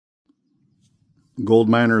Gold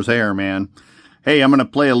miner's hair, man. Hey, I'm going to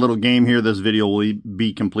play a little game here. This video will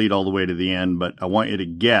be complete all the way to the end, but I want you to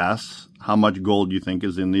guess how much gold you think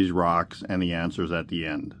is in these rocks, and the answer's at the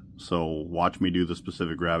end. So watch me do the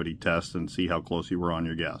specific gravity test and see how close you were on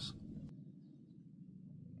your guess.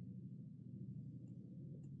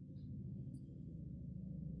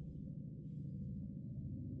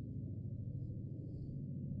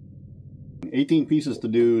 $18 pieces to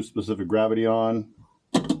do specific gravity on.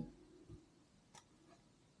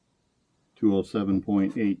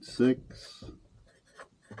 207.86.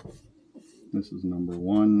 This is number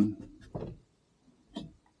 1.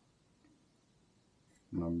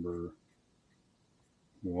 Number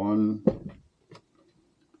 1.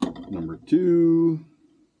 Number 2.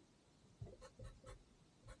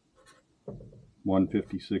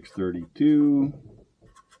 156.32.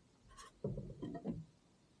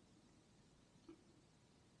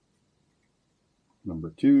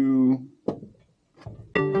 Number 2.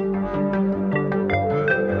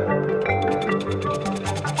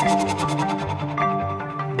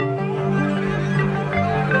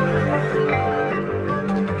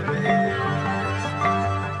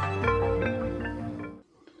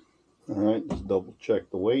 Alright, just double check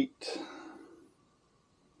the weight.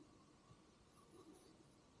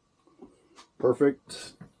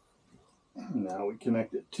 Perfect. Now we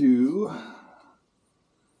connect it to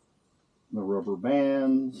the rubber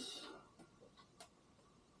bands.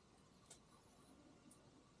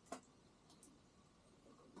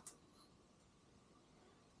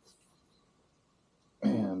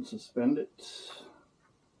 And suspend it.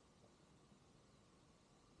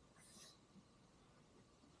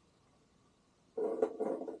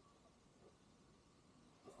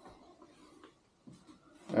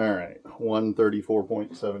 All right,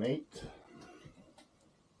 134.78.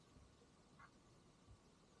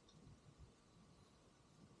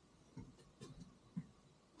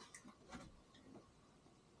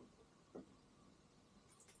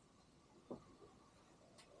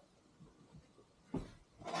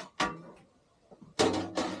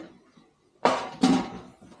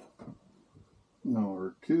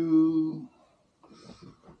 Number 2.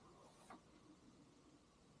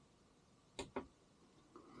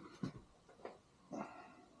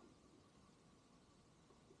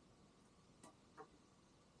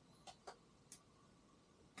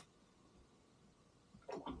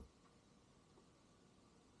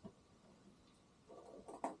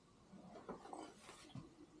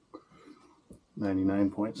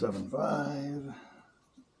 $99.75.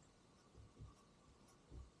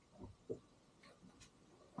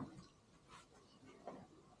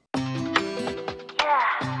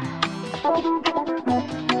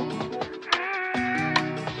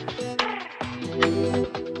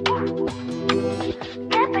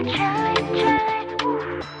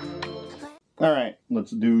 All right,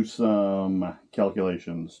 let's do some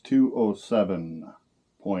calculations.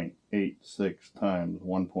 207.86 times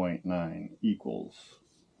 1.9 equals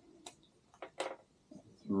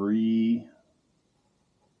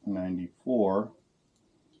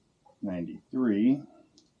 394.93.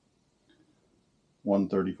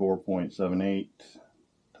 134.78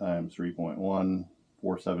 times 3.1,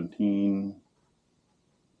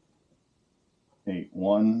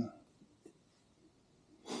 417.81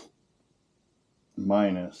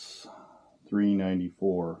 minus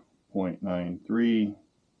 394.93,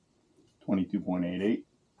 22.88.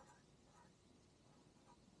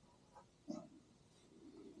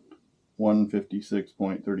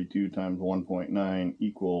 156.32 times 1.9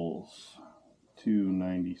 equals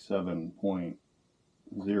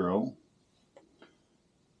 297.0.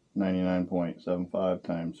 99.75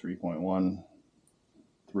 times 3.1,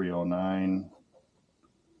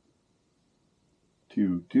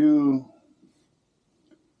 309.22.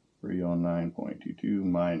 309.22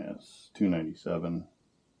 minus 297,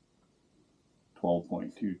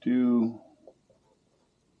 12.22,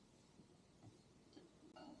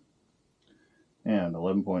 and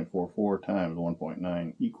 11.44 times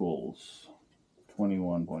 1.9 equals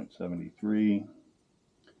 21.73.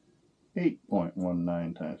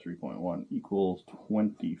 8.19 times 3.1 equals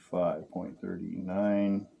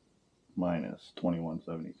 25.39 minus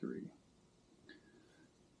 21.73.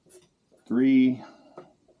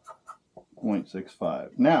 3.65.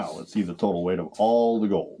 Now let's see the total weight of all the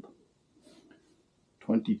gold.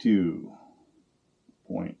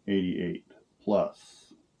 22.88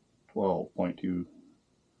 plus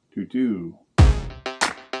 12.222.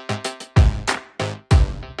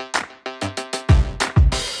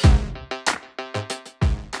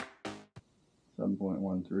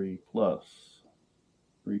 7.13 plus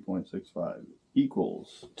 3.65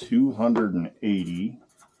 equals 280.9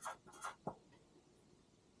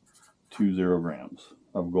 0.20 grams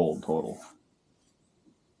of gold total.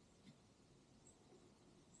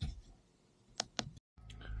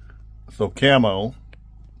 So Camo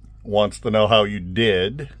wants to know how you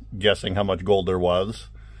did guessing how much gold there was.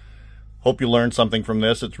 Hope you learned something from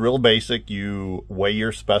this. It's real basic. You weigh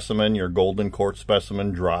your specimen, your golden quartz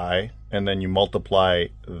specimen dry, and then you multiply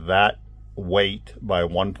that weight by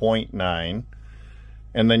 1.9,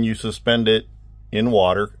 and then you suspend it in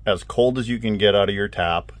water as cold as you can get out of your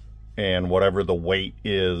tap, and whatever the weight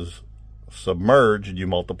is submerged, you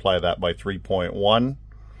multiply that by 3.1.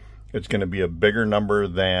 It's going to be a bigger number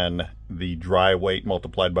than the dry weight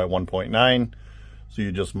multiplied by 1.9. So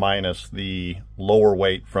you just minus the lower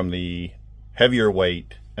weight from the heavier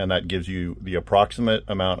weight, and that gives you the approximate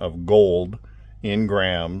amount of gold in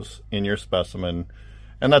grams in your specimen.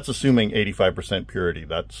 And that's assuming 85% purity.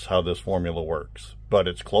 That's how this formula works. But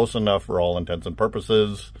it's close enough for all intents and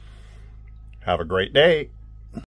purposes. Have a great day.